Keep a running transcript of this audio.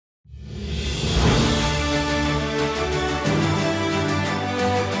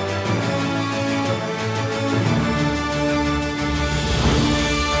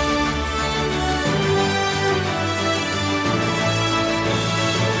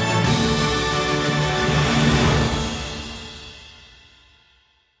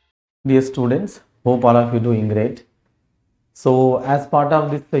Dear students, hope all of you doing great. So as part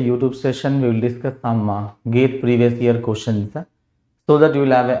of this YouTube session, we will discuss some GATE previous year questions so that you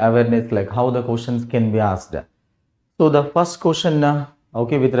will have a awareness like how the questions can be asked. So the first question,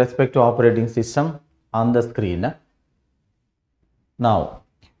 okay, with respect to operating system on the screen. Now,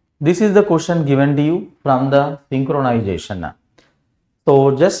 this is the question given to you from the synchronization.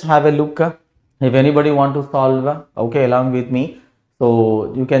 So just have a look. If anybody want to solve, okay, along with me.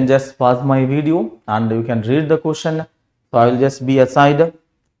 So you can just pause my video and you can read the question. So I will just be aside.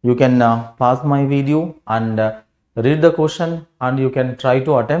 You can pause my video and read the question and you can try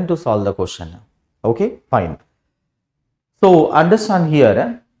to attempt to solve the question. Okay, fine. So understand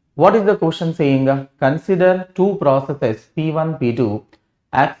here, what is the question saying? Consider two processes P1, P2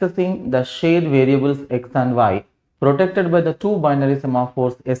 accessing the shared variables x and y protected by the two binary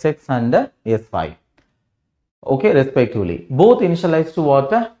semaphores Sx and Sy. Okay, respectively. Both initialized to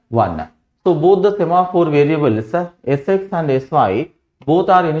what? 1. So both the semaphore variables Sx and Sy both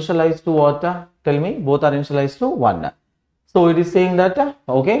are initialized to what? Tell me, both are initialized to 1. So it is saying that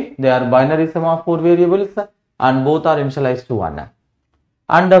okay, they are binary semaphore variables and both are initialized to 1.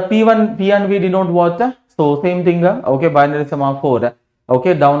 And P1, P and V denote what? So same thing, okay, binary semaphore,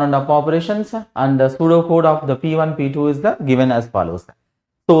 okay, down and up operations, and the pseudocode of the P1, P2 is the given as follows.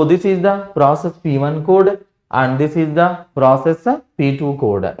 So this is the process P1 code and this is the process P2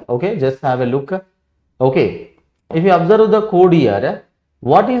 code. Okay, just have a look. Okay, if you observe the code here,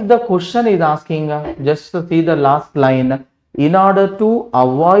 what is the question is asking? Just to see the last line, in order to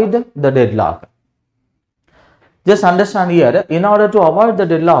avoid the deadlock. Just understand here, in order to avoid the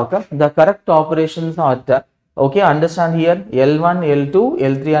deadlock, the correct operations are, okay, understand here, L1, L2,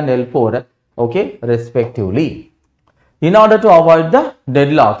 L3 and L4, okay, respectively. In order to avoid the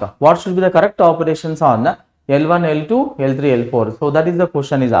deadlock, what should be the correct operations on L1, L2, L3, L4? So that is the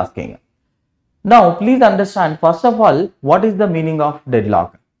question is asking. Now, please understand, first of all, what is the meaning of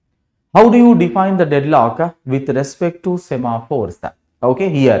deadlock? How do you define the deadlock with respect to semaphores? Okay,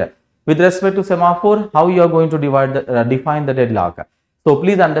 here, with respect to semaphore, how you are going to define the deadlock? So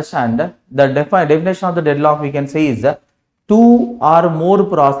please understand, the definition of the deadlock we can say is two or more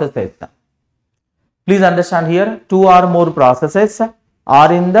processes. Please understand here, two or more processes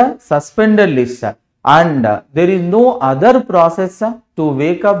are in the suspended list and there is no other process to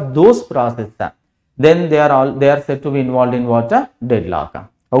wake up those processes. Then they are said to be involved in what?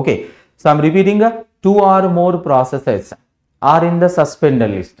 Deadlock. Okay. So I am repeating, two or more processes are in the suspended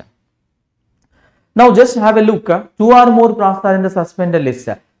list. Now just have a look, two or more processes are in the suspended list.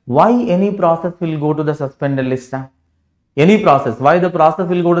 Why any process will go to the suspended list? Any process, why the process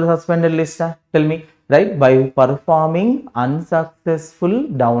will go to the suspended list? Tell me, right? By performing unsuccessful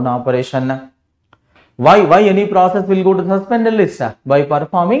down operation. Why any process will go to the suspended list? By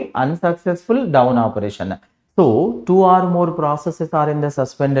performing unsuccessful down operation. So two or more processes are in the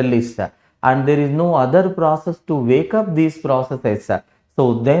suspended list and there is no other process to wake up these processes.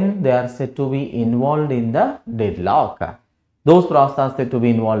 So then they are said to be involved in the deadlock. Those processes are said to be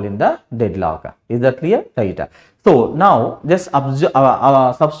involved in the deadlock. Is that clear? Right. So now just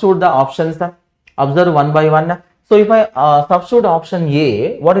substitute the options. Observe one by one. So if I substitute option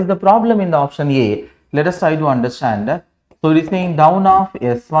A, what is the problem in the option A? Let us try to understand. So it is saying down of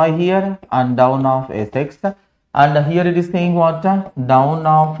Sy here and down of Sx, and here it is saying what? Down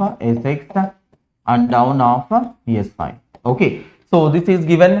of Sx and down of Sy. Okay. So this is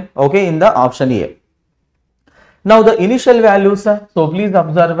given, okay, in the option A. Now the initial values, so please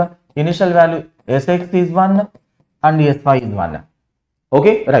observe, initial value Sx is 1 and Sy is 1.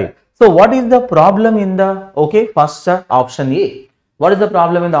 Okay, right. So what is the problem in the, okay, first option A? What is the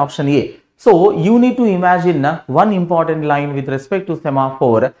problem in the option A? So you need to imagine one important line with respect to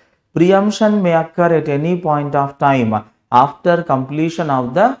semaphore. Preemption may occur at any point of time after completion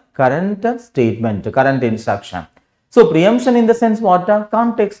of the current statement, current instruction. So preemption in the sense what?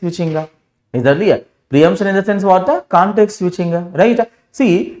 Context switching. Is that clear? Preemption in the sense what? Context switching. Right?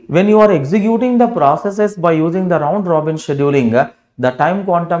 See, when you are executing the processes by using the round robin scheduling, the time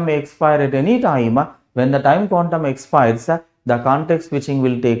quantum may expire at any time. When the time quantum expires, the context switching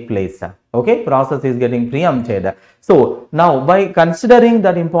will take place. Okay, process is getting preempted. So now by considering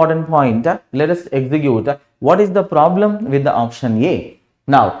that important point, let us execute. What is the problem with the option A?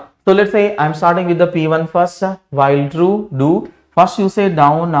 Now, so let's say I am starting with the P1 first. While true, do. First you say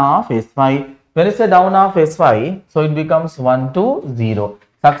down of Sy. When you say down of Sy, so it becomes 1 to 0.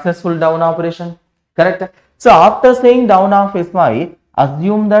 Successful down operation. Correct? So after saying down of Sy,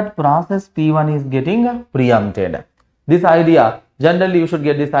 assume that process P1 is getting preempted. This idea, generally you should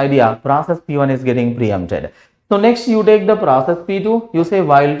get this idea, process P1 is getting preempted. So next you take the process P2, you say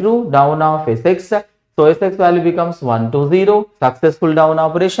while true, down of Sx. So Sx value becomes 1 to 0, successful down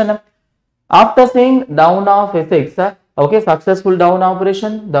operation. After saying down of Sx, okay, successful down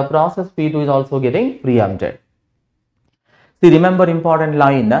operation, the process P2 is also getting preempted. See, remember important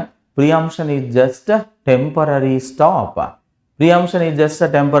line, preemption is just a temporary stop. Preemption is just a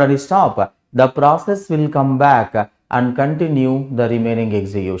temporary stop. The process will come back and continue the remaining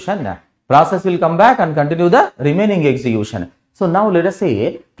execution. Process will come back and continue the remaining execution. So now let us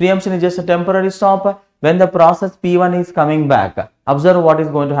say preemption is just a temporary stop. When the process P1 is coming back, observe what is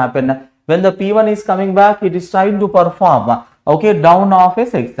going to happen. When the P1 is coming back, it is trying to perform, okay, down of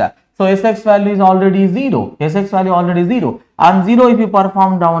Sx. So Sx value is already 0. Sx value already 0. And 0 if you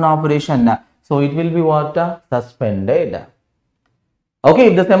perform down operation, so it will be what? Suspended. Okay,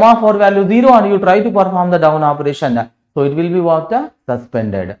 if the semaphore value 0 and you try to perform the down operation, so it will be what?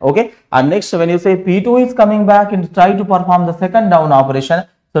 Suspended. Okay, and next when you say P2 is coming back and try to perform the second down operation,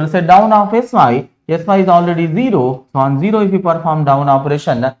 so let's say down of Sy, Sy is already 0. So on 0 if you perform down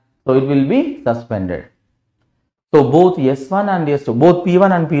operation, so it will be suspended. So both S1 and S2, both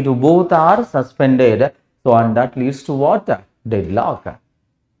P1 and P2, both are suspended. So and that leads to what? Deadlock.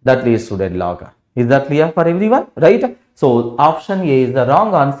 That leads to deadlock. Is that clear for everyone? Right? So option A is the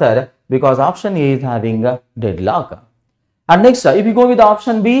wrong answer because option A is having a deadlock. And next, if you go with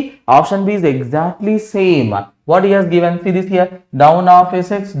option B is exactly same. What he has given, see this here, down of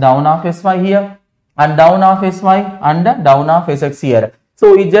Sx, down of Sy here, and down of Sy and down of Sx here.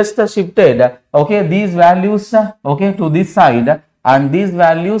 So he just shifted, okay, these values, okay, to this side and these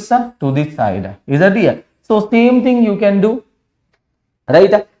values to this side. Is that clear? So same thing you can do,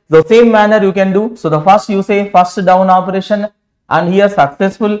 right? The same manner you can do. So the first you say first down operation and here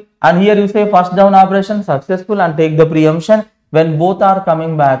successful, and here you say first down operation successful and take the preemption. When both are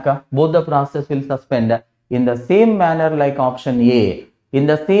coming back, both the process will suspend in the same manner like option A. In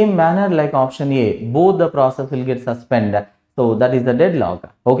the same manner like option A, both the process will get suspended. So that is the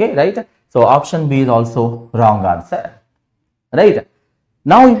deadlock. Okay, right? So option B is also wrong answer. Right?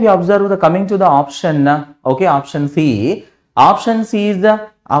 Now if you observe the coming to the option, okay, option C is the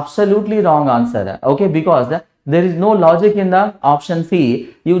absolutely wrong answer. Okay, because there is no logic in the option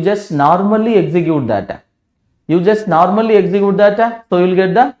C. You just normally execute that. So you will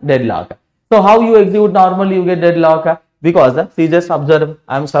get the deadlock. So how you execute normally you get deadlock? Because see, just observe,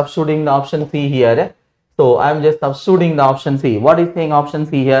 I am substituting the option C here. So I am just substituting the option C. What is saying option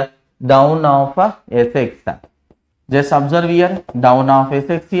C here? Down of Sx. Just observe here, down of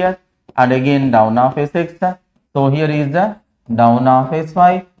Sx here and again down of Sx. So here is the down of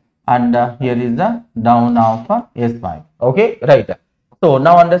Sy and here is the down of Sy. Okay, right. So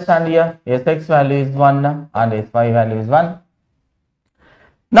now understand here, Sx value is 1 and Sy value is 1.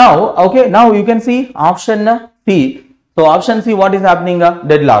 Now, okay, now you can see option C. So option C, what is happening?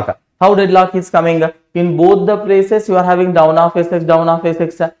 Deadlock. How deadlock is coming? In both the places you are having down of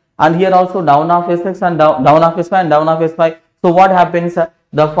Sx, and here also down of Sx and down of Sy and down of Sy. So what happens?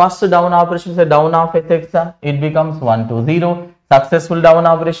 The first down operation, say down of Sx, it becomes 1 to 0, successful down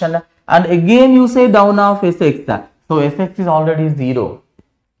operation, and again you say down of Sx. So Sx is already 0.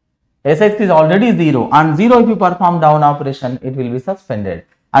 Sx is already 0, and 0 if you perform down operation, it will be suspended.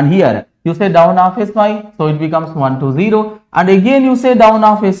 And here you say down of Sy, so it becomes 1 to 0, and again you say down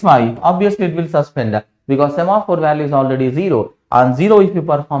of Sy, obviously it will suspend because semaphore value is already 0, and 0 if you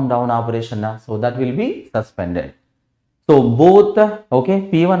perform down operation, so that will be suspended. So both, okay,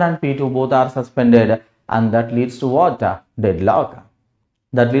 P1 and P2 both are suspended, and that leads to what? Deadlock.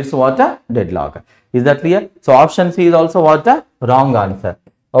 That leads to what? Deadlock. Is that clear? So option C is also what? Wrong answer.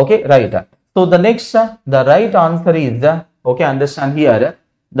 Okay, right. So the next, the right answer is, okay, understand here,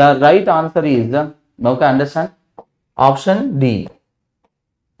 the right answer is, okay, understand, option D.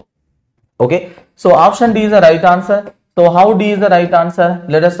 Okay, so option D is the right answer. So how D is the right answer?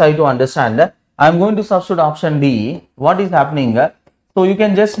 Let us try to understand. I am going to substitute option D. What is happening? So you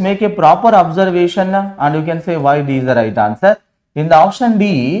can just make a proper observation and you can say why D is the right answer. In the option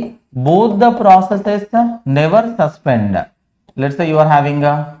D, both the processes never suspend. Let's say you are having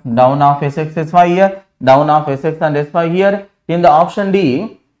a down of Sx, Sy here, down of Sx and Sy here. In the option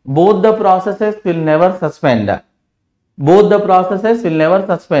D, both the processes will never suspend. Both the processes will never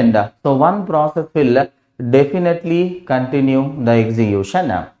suspend. So one process will definitely continue the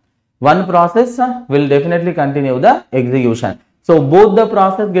execution. One process will definitely continue the execution. So both the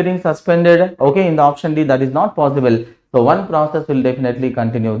process getting suspended, okay, in the option D, that is not possible. So one process will definitely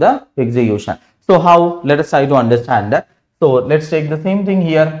continue the execution. So how? Let us try to understand. So let's take the same thing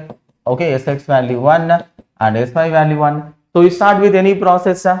here. Okay, Sx value 1 and Sy value 1. So you start with any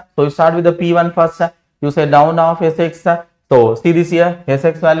process. So you start with the P1 first. you say down of Sx. So see this here,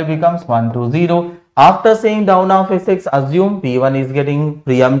 Sx value becomes 1 to 0. After saying down of Sx, assume P1 is getting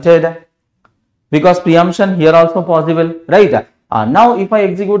preempted, because preemption here also possible, right? Now if I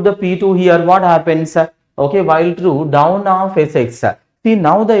execute the P2 here, what happens? Okay, while true, down of Sx. See,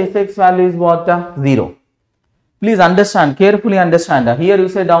 now the Sx value is what? 0. Please understand, carefully understand. Here you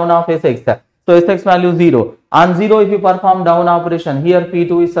say down of Sx. So Sx value 0. On 0, if you perform down operation, here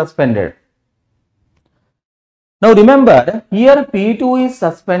P2 is suspended. Now remember, here P2 is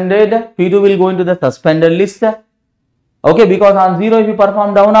suspended. P2 will go into the suspended list. Okay, because on 0, if you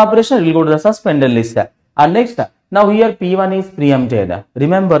perform down operation, it will go to the suspended list. And next, now here P1 is preempted.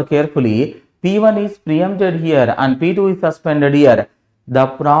 Remember carefully, P1 is preempted here and P2 is suspended here. The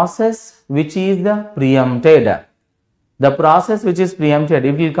process which is preempted,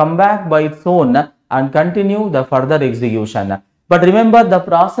 it will come back by its own and continue the further execution. But remember, the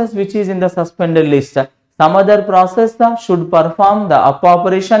process which is in the suspended list, some other process should perform the up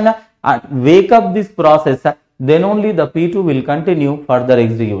operation and wake up this process, then only the P2 will continue further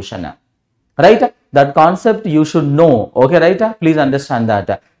execution. Right? That concept you should know. Okay, right? Please understand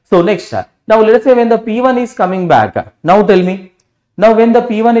that. So next, now let us say when the P1 is coming back. Now tell me, now when the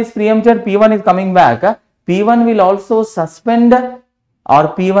P1 is preempted, P1 is coming back, P1 will also suspend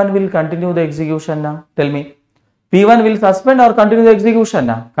or P1 will continue the execution now? Tell me. P1 will suspend or continue the execution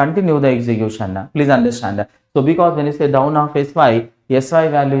now? Continue the execution now. Please understand. So because when you say down of Sy, Sy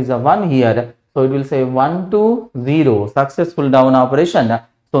value is a 1 here. So it will say 1 to 0, successful down operation.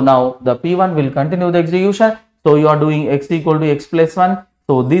 So now the P1 will continue the execution. So you are doing x equal to x plus 1.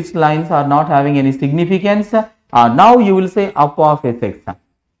 So these lines are not having any significance. Now you will say up of Sx.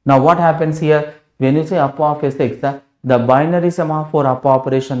 Now what happens here? When you say up of Sx, the binary semaphore up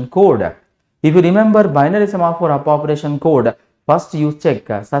operation code. If you remember binary semaphore up operation code, first you check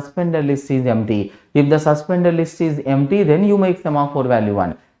suspended list is empty. If the suspended list is empty, then you make semaphore value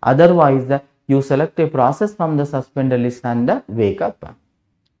 1. Otherwise, you select a process from the suspended list and wake up.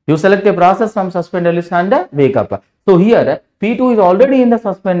 You select a process from suspended list and wake up. So here P2 is already in the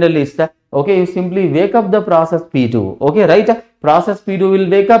suspended list. Okay, you simply wake up the process P2. Okay, right? Process P2 will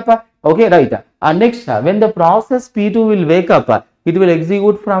wake up. Okay, right. And next, when the process P2 will wake up, it will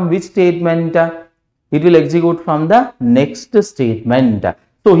execute from which statement? It will execute from the next statement.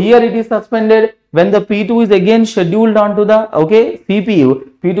 So here it is suspended. When the P2 is again scheduled onto the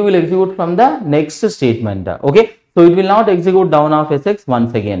CPU, P2 will execute from the next statement. Okay, so it will not execute down of Sx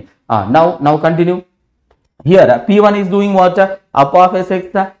once again. Now continue. Here P1 is doing what? Up of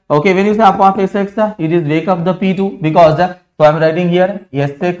Sx. Okay, when you say up of Sx, it is wake up the P2 because so I am writing here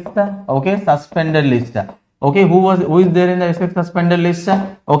Sx. Okay, suspended list. Okay, who is there in the Sx suspended list?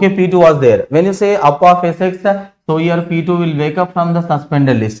 Okay, P2 was there. When you say up of Sx, so here P2 will wake up from the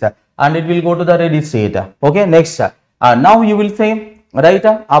suspended list and it will go to the ready state. Okay, next. Now you will say right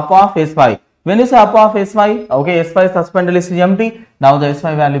up of Sy. When you say up of Sy, okay, Sy suspended list is empty. Now the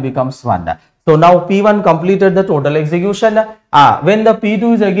Sy value becomes 1. So now P1 completed the total execution. When the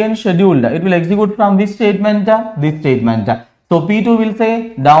P2 is again scheduled, it will execute from this statement, this statement. So P2 will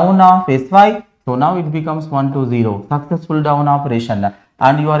say down of Sy. So now it becomes 1 to 0, successful down operation,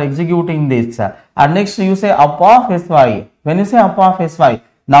 and you are executing this. And next you say up of Sy. When you say up of Sy,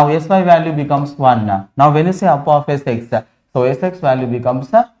 now Sy value becomes 1. Now when you say up of Sx, so Sx value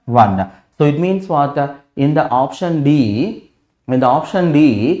becomes 1. So it means what? In the option D,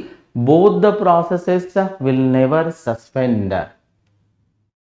 both the processes will never suspend.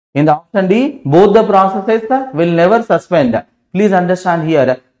 In the option D, both the processes will never suspend. Please understand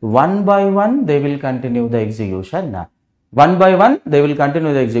here, one by one they will continue the execution. One by one they will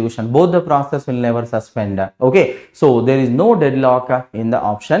continue the execution. Both the process will never suspend. Okay, so there is no deadlock in the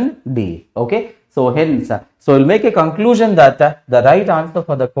option D. Okay, so hence, so we'll make a conclusion that the right answer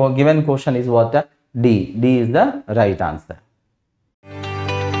for the given question is what? D. D is the right answer.